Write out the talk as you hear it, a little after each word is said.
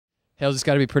Hales, it's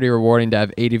got to be pretty rewarding to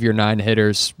have 8 of your 9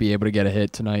 hitters be able to get a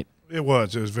hit tonight. It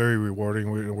was. It was very rewarding.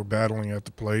 We're battling at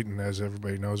the plate, and as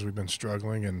everybody knows, we've been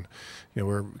struggling, and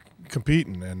we're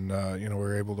competing, and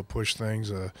we're able to push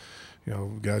things.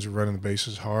 Guys are running the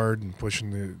bases hard and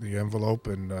pushing the envelope,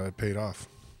 and it paid off.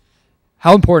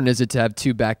 How important is it to have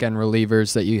 2 back-end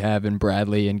relievers that you have in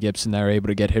Bradley and Gibson that are able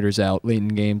to get hitters out late in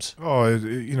games? Oh,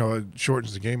 it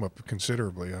shortens the game up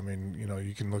considerably. I mean,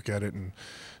 you can look at it and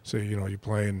say, you're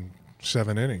playing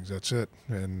 7 innings, that's it,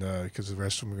 and because the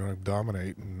rest of them are going to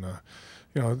dominate, and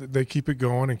they keep it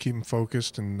going and keep them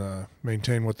focused and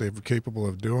maintain what they're capable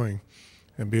of doing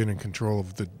and being in control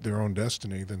of their own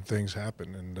destiny. Then things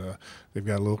happen, and they've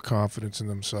got a little confidence in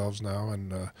themselves now,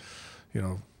 and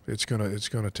it's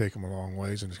gonna take them a long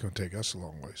ways, and it's gonna take us a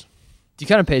long ways. Do you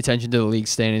kind of pay attention to the league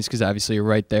standings because obviously you're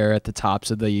right there at the tops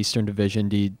of the Eastern Division?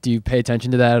 Do you pay attention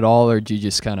to that at all, or do you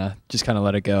just kind of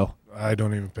let it go? I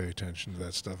don't even pay attention to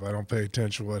that stuff. I don't pay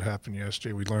attention to what happened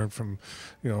yesterday. We learned from,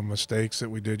 mistakes that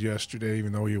we did yesterday,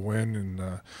 even though you win. And,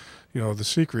 the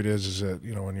secret is that,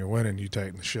 when you're winning, you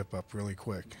tighten the ship up really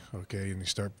quick, okay? And you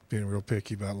start being real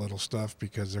picky about little stuff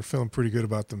because they're feeling pretty good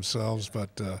about themselves.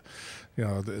 But,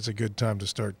 it's a good time to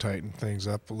start tightening things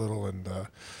up a little and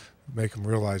make them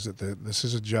realize that this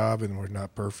is a job and we're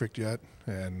not perfect yet.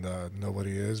 And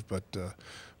nobody is, but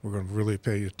we're going to really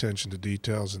pay attention to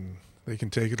details, and they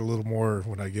can take it a little more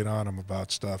when I get on them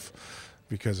about stuff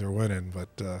because they're winning,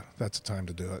 but that's the time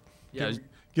to do it. Yeah.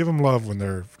 Give them love when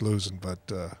they're losing, but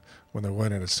when they're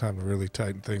winning, it's time to really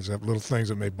tighten things up. Little things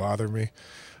that may bother me,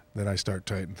 then I start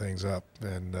tightening things up.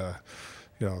 And,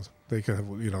 they can,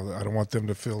 I don't want them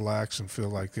to feel lax and feel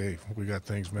like, hey, we got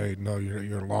things made. No,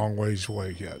 you're a long ways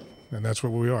away yet. And that's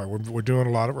what we are. We're doing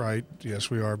a lot of right.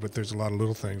 Yes, we are, but there's a lot of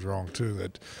little things wrong, too,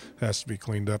 that has to be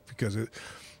cleaned up because if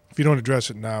you don't address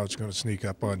it now, it's going to sneak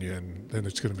up on you, and then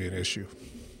it's going to be an issue.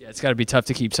 Yeah, it's got to be tough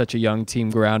to keep such a young team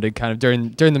grounded kind of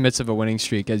during the midst of a winning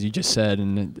streak, as you just said.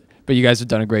 But you guys have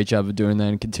done a great job of doing that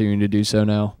and continuing to do so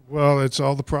now. Well, it's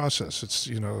all the process. It's,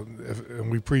 and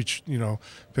we preach,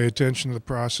 pay attention to the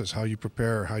process, how you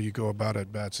prepare, how you go about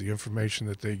at-bats, the information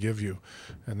that they give you.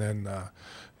 And then,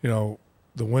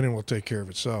 the winning will take care of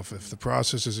itself. If the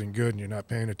process isn't good and you're not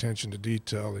paying attention to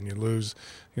detail and you lose,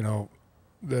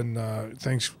 then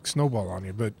things snowball on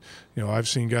you. But, I've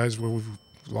seen guys where we've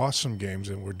lost some games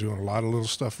and we're doing a lot of little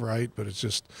stuff right, but it's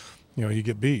just, you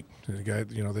get beat. The guy,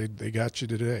 they got you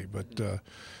today. But,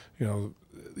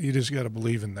 you just got to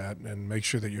believe in that and make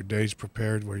sure that your day's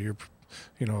prepared where you're,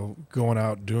 going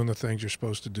out, doing the things you're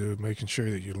supposed to do, making sure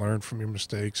that you learn from your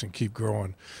mistakes and keep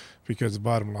growing. Because the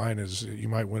bottom line is you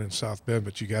might win in South Bend,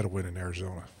 but you got to win in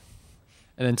Arizona.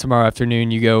 And then tomorrow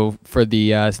afternoon, you go for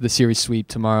the series sweep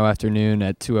tomorrow afternoon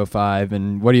at 2:05.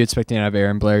 And what are you expecting out of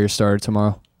Aaron Blair, your starter,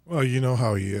 tomorrow? Well, you know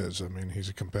how he is. I mean, he's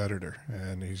a competitor,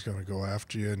 and he's going to go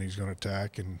after you, and he's going to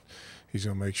attack, and he's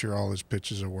going to make sure all his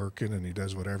pitches are working, and he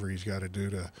does whatever he's got to do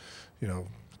to,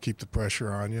 keep the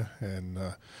pressure on you. And,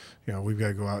 we've got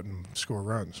to go out and score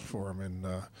runs for him.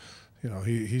 And,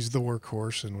 he's the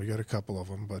workhorse, and we got a couple of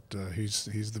them, but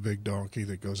he's the big donkey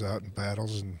that goes out and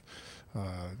battles and,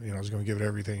 he's going to give it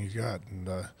everything he's got. And,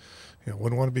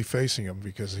 wouldn't want to be facing him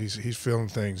because he's feeling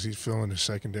things. He's feeling his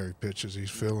secondary pitches.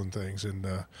 He's feeling things. And,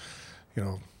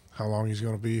 how long he's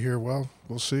going to be here, well,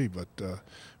 we'll see. But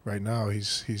right now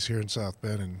he's here in South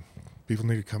Bend, and people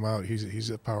need to come out. He's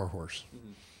a power horse.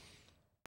 Mm-hmm.